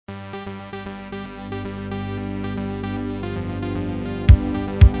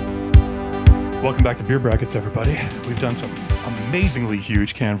Welcome back to Beer Brackets, everybody. We've done some amazingly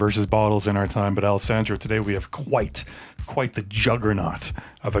huge can versus bottles in our time, but Alessandro, today we have quite the juggernaut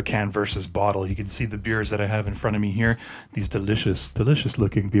of a can versus bottle. You can see the beers that I have in front of me here, these delicious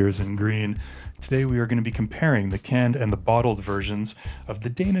looking beers in green. Today we are going to be comparing the canned and the bottled versions of the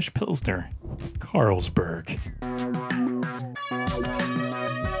Danish Pilsner, Carlsberg.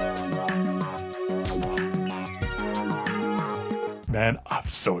 Man, I'm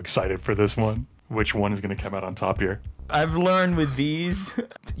so excited for this one. Which one is going to come out on top here? I've learned with these,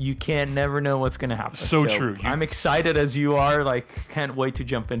 you can never know what's going to happen. So true. I'm excited as you are. Like, can't wait to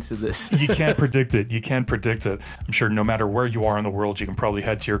jump into this. You can't predict it. You can't predict it. I'm sure no matter where you are in the world, you can probably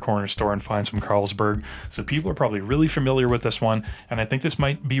head to your corner store and find some Carlsberg. So people are probably really familiar with this one. And I think this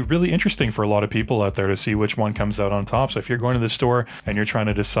might be really interesting for a lot of people out there to see which one comes out on top. So if you're going to the store and you're trying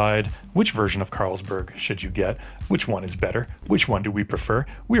to decide which version of Carlsberg should you get, which one is better, which one do we prefer,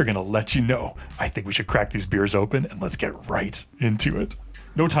 we are going to let you know. I think we should crack these beers open and let's get right into it.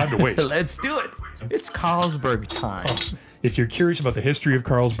 No time to waste. Let's do it. It's Carlsberg time. If you're curious about the history of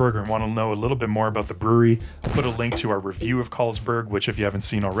Carlsberg and want to know a little bit more about the brewery, I'll put a link to our review of Carlsberg, which if you haven't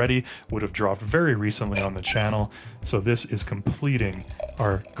seen already, would have dropped very recently on the channel. So this is completing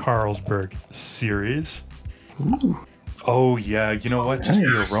our Carlsberg series. Ooh. Oh yeah, you know what? Just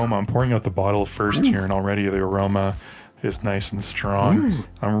the aroma. I'm pouring out the bottle first here, and already the aroma is nice and strong.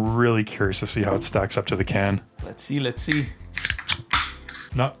 I'm really curious to see how it stacks up to the can. Let's see.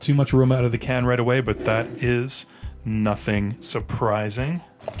 Not too much aroma out of the can right away, but that is nothing surprising.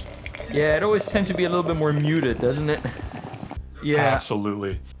 Yeah, it always tends to be a little bit more muted, doesn't it? Yeah.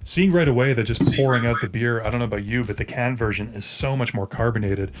 Absolutely. Seeing right away that just pouring out the beer, I don't know about you, but the can version is so much more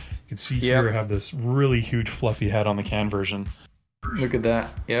carbonated. You can see here I have this really huge fluffy head on the can version. Look at that.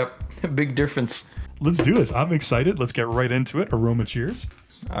 Yep. Big difference. Let's do this. I'm excited. Let's get right into it. Aroma cheers.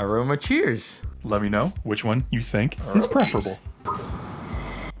 Aroma cheers. Let me know which one you think is preferable.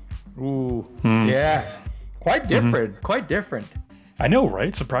 Ooh. Yeah. Quite different. Quite different. I know,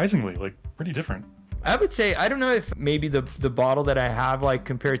 right? Surprisingly, like pretty different. I would say, I don't know if maybe the bottle that I have, like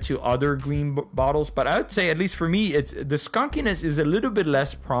compared to other green bottles, but I would say, at least for me, it's the skunkiness is a little bit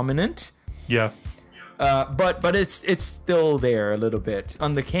less prominent. Yeah. But it's still there a little bit.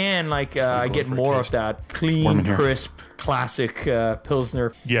 On the can, like I get more of that clean, crisp, classic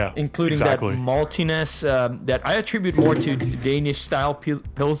Pilsner. Yeah, including that maltiness that I attribute more to Danish-style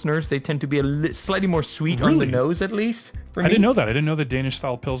Pilsners. They tend to be slightly more sweet on the nose, at least. I didn't know that. I didn't know that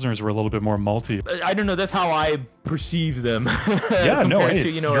Danish-style Pilsners were a little bit more malty. I don't know. That's how I perceive them. Yeah, no,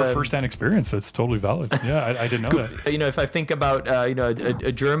 it's your first-hand experience. That's totally valid. Yeah, I didn't know that. You know, if I think about,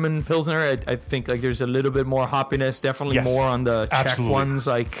 a German Pilsner, I think like there's a little bit more hoppiness, definitely more on the Czech ones,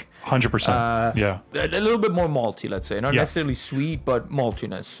 like 100%. Yeah, a little bit more malty, let's say, not necessarily sweet, but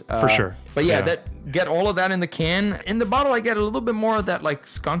maltiness for sure. But get all of that in the can. In the bottle, I get a little bit more of that like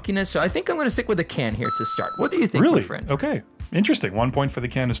skunkiness. So I think I'm going to stick with the can here to start. What do you think, my friend? Okay. Interesting. 1 point for the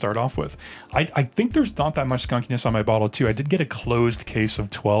can to start off with. I think there's not that much skunkiness on my bottle too. I did get a closed case of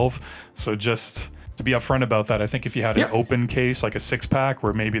 12, so just to be upfront about that, I think if you had an open case, like a 6-pack,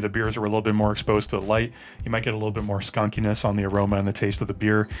 where maybe the beers were a little bit more exposed to the light, you might get a little bit more skunkiness on the aroma and the taste of the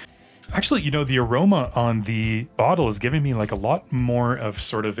beer. Actually, the aroma on the bottle is giving me like a lot more of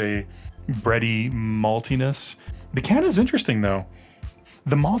sort of a bready maltiness. The can is interesting though.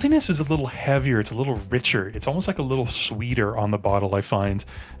 The maltiness is a little heavier. It's a little richer. It's almost like a little sweeter on the bottle, I find.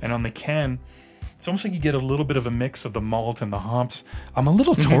 And on the can, it's almost like you get a little bit of a mix of the malt and the hops. I'm a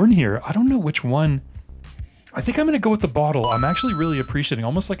little torn here. I don't know which one. I think I'm going to go with the bottle. I'm actually really appreciating,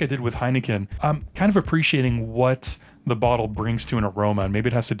 almost like I did with Heineken, I'm kind of appreciating what the bottle brings to an aroma. And maybe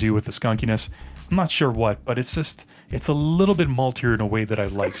it has to do with the skunkiness. I'm not sure what, but it's a little bit maltier in a way that I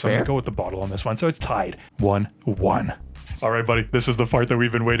like. So I'm going to go with the bottle on this one. So it's tied 1-1. All right, buddy, this is the part that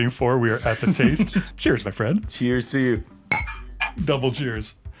we've been waiting for. We are at the taste. Cheers, my friend. Cheers to you. Double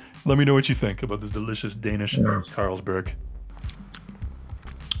cheers. Let me know what you think about this delicious Danish Carlsberg.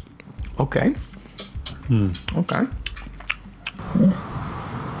 Okay. Okay.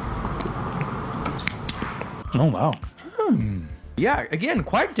 Oh, wow. Yeah, again,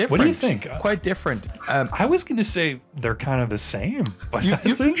 quite different. What do you think? Quite different. I was going to say they're kind of the same, but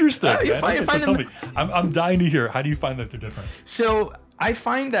that's interesting. Tell me, I'm dying to hear. How do you find that they're different? So I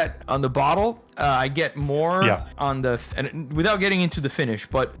find that on the bottle, I get more on the, and without getting into the finish,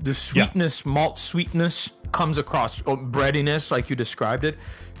 but the sweetness, malt sweetness comes across, breadiness, like you described it,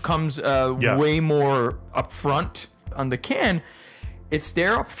 comes way more up front. On the can, it's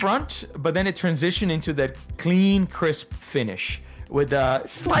there up front, but then it transitions into that clean, crisp finish with a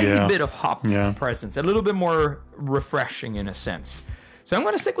slightly bit of hop presence, a little bit more refreshing in a sense. So I'm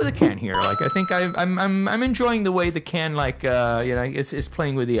going to stick with the can here. Like I think I'm enjoying the way the can it's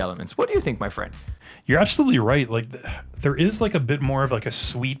playing with the elements. What do you think, my friend? You're absolutely right. Like there is like a bit more of like a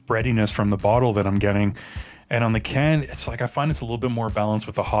sweet breadiness from the bottle that I'm getting. And on the can, it's like I find it's a little bit more balanced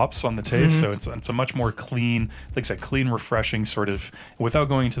with the hops on the taste. So it's a much more clean, like I said, clean, refreshing sort of, without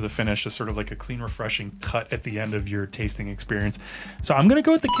going to the finish, just sort of like a clean, refreshing cut at the end of your tasting experience. So I'm going to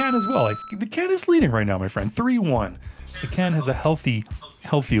go with the can as well. The can is leading right now, my friend. 3-1. The can has a healthy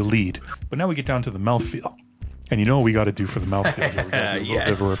lead. But now we get down to the mouthfeel. And you know what we got to do for the mouthfeel? We got to do a little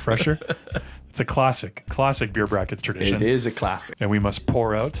bit of a refresher. It's a classic beer brackets tradition. It is a classic. And we must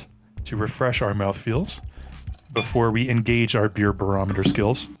pour out to refresh our mouthfeels before we engage our beer barometer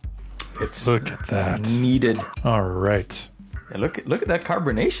skills. Look at that. Needed. All right. Yeah, look at that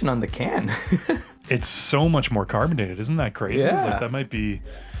carbonation on the can. It's so much more carbonated. Isn't that crazy? Yeah. Like that might be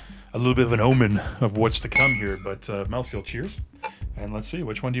a little bit of an omen of what's to come here. But mouthfeel, cheers. And let's see,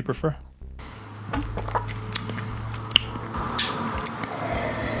 which one do you prefer?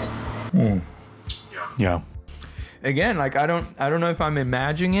 Yeah. Again, like I don't know if I'm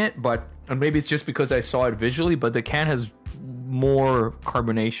imagining it, but maybe it's just because I saw it visually, but the can has more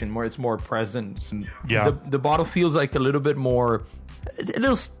carbonation, it's more present. Yeah. The bottle feels like a little bit more, a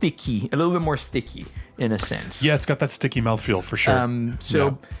little more sticky in a sense. Yeah, it's got that sticky mouthfeel for sure.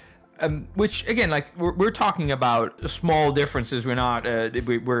 Which again, like we're talking about small differences. We're not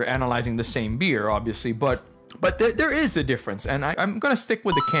we're analyzing the same beer, obviously, but there is a difference, and I'm gonna stick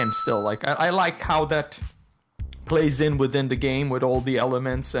with the can still. Like I like how that plays in within the game with all the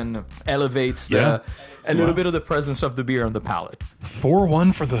elements and elevates a little bit of the presence of the beer on the palate.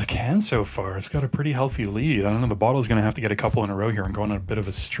 4-1 for the can so far. It's got a pretty healthy lead. I don't know, the bottle's going to have to get a couple in a row here and go on a bit of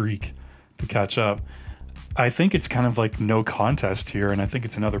a streak to catch up. I think it's kind of like no contest here, and I think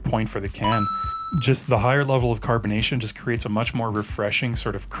it's another point for the can. Just the higher level of carbonation just creates a much more refreshing,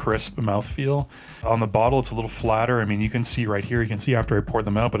 sort of crisp mouthfeel. On the bottle, it's a little flatter. I mean, you can see right here, you can see after I poured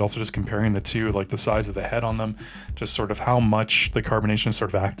them out, but also just comparing the two, like the size of the head on them, just sort of how much the carbonation is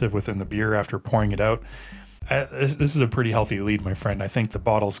sort of active within the beer after pouring it out. This is a pretty healthy lead, my friend. I think the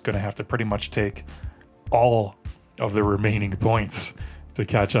bottle's going to have to pretty much take all of the remaining points to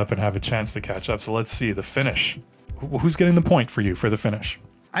catch up and have a chance to catch up. So let's see the finish. Who's getting the point for you for the finish?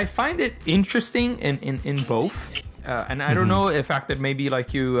 I find it interesting in both. And I don't know the fact that maybe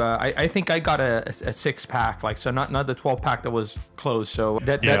like you, I think I got a 6-pack, like, so not the 12-pack that was closed. So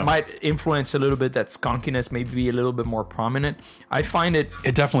that might influence a little bit, that skunkiness maybe be a little bit more prominent. I find it.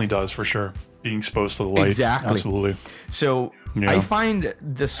 It definitely does for sure. Being exposed to the light. Exactly. Absolutely. So I find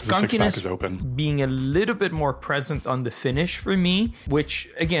the skunkiness being a little bit more present on the finish for me, which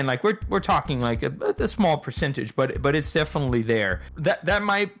again, like we're talking like a small percentage, but it's definitely there. That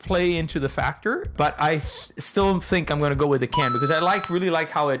might play into the factor, but I still think I'm going to go with the can because I really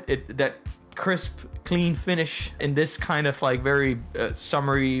like how it that crisp, clean finish in this kind of like very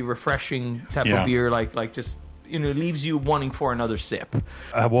summery, refreshing type of beer, like just. Leaves you wanting for another sip.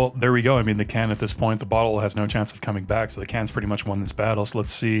 Well, there we go. I mean, the can at this point, the bottle has no chance of coming back, so the can's pretty much won this battle. So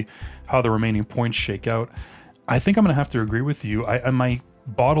let's see how the remaining points shake out. I think I'm going to have to agree with you. My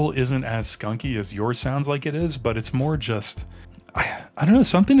bottle isn't as skunky as yours sounds like it is, but it's more just, I don't know,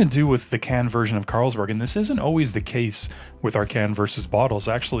 something to do with the can version of Carlsberg. And this isn't always the case with our can versus bottles.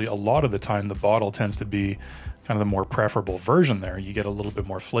 Actually, a lot of the time, the bottle tends to be kind of the more preferable version there. You get a little bit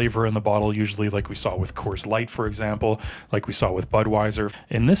more flavor in the bottle, usually, like we saw with Coors Light, for example, like we saw with Budweiser.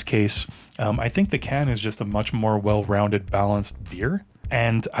 In this case, I think the can is just a much more well-rounded, balanced beer.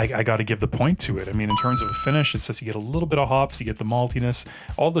 And I got to give the point to it. I mean, in terms of a finish, it's just you get a little bit of hops, you get the maltiness,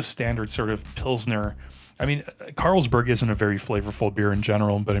 all the standard sort of Pilsner. I mean, Carlsberg isn't a very flavorful beer in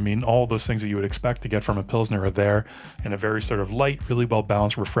general, but I mean, all those things that you would expect to get from a Pilsner are there in a very sort of light, really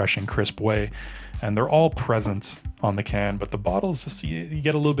well-balanced, refreshing, crisp way. And they're all present on the can, but the bottles, just you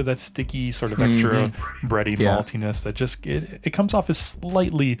get a little bit of that sticky, sort of extra bready maltiness that just, it comes off as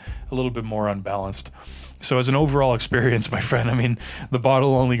slightly a little bit more unbalanced. So as an overall experience, my friend, I mean, the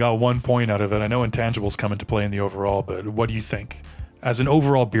bottle only got 1 point out of it. I know intangibles come into play in the overall, but what do you think? As an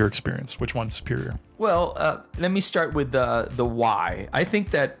overall beer experience, which one's superior? Well, let me start with the why. I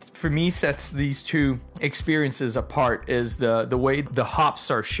think that for me sets these two experiences apart is the way the hops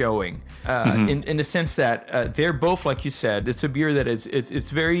are showing, in the sense that they're both, like you said, it's a beer that it's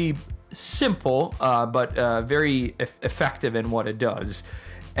very simple, but very effective in what it does.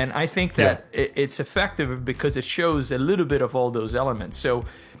 And I think that it's effective because it shows a little bit of all those elements. So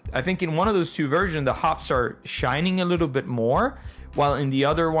I think in one of those two versions, the hops are shining a little bit more, while in the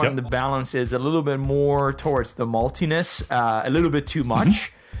other one, the balance is a little bit more towards the maltiness, a little bit too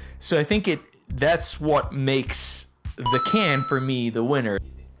much. So I think that's what makes the can for me the winner.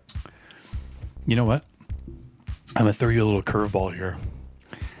 You know what? I'm going to throw you a little curveball here.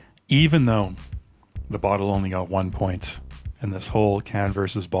 Even though the bottle only got 1 point in this whole can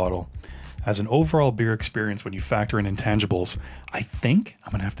versus bottle, as an overall beer experience, when you factor in intangibles, I think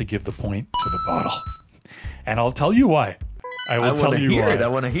I'm going to have to give the point to the bottle. And I'll tell you why. I will tell you why. I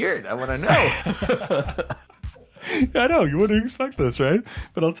want to hear it. I want to know. I know, you wouldn't expect this, right?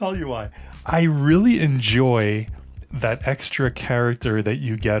 But I'll tell you why. I really enjoy that extra character that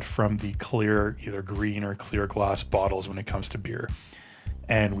you get from the clear, either green or clear glass bottles when it comes to beer.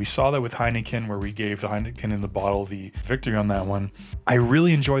 And we saw that with Heineken, where we gave the Heineken in the bottle the victory on that one. I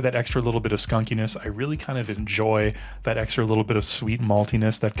really enjoy that extra little bit of skunkiness. I really kind of enjoy that extra little bit of sweet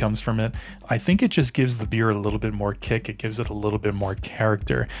maltiness that comes from it. I think it just gives the beer a little bit more kick. It gives it a little bit more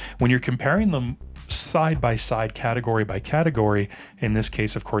character. When you're comparing them side by side, category by category, in this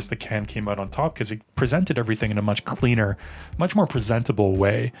case, of course, the can came out on top because it presented everything in a much cleaner, much more presentable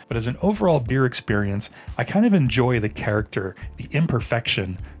way. But as an overall beer experience, I kind of enjoy the character, the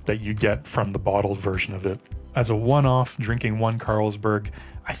imperfection that you get from the bottled version of it. As a one-off, drinking one Carlsberg,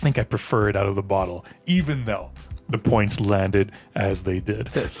 I think I prefer it out of the bottle, even though the points landed as they did.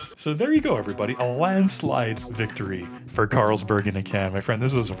 So there you go, everybody. A landslide victory for Carlsberg in a can. My friend,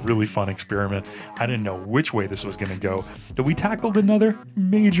 this was a really fun experiment. I didn't know which way this was going to go, but we tackled another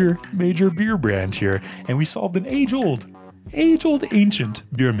major beer brand here, and we solved an age-old, ancient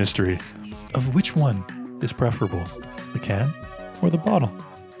beer mystery of which one is preferable, the can or the bottle.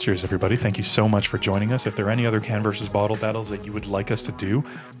 Cheers, everybody. Thank you so much for joining us. If there are any other can versus bottle battles that you would like us to do,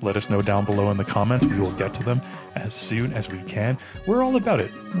 let us know down below in the comments. We will get to them as soon as we can. We're all about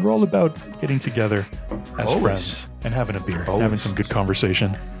it. We're all about getting together as friends and having a beer, having some good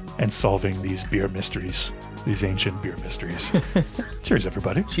conversation and solving these beer mysteries, these ancient beer mysteries. Cheers,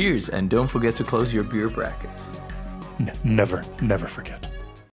 everybody. Cheers, and don't forget to close your beer brackets. Never forget.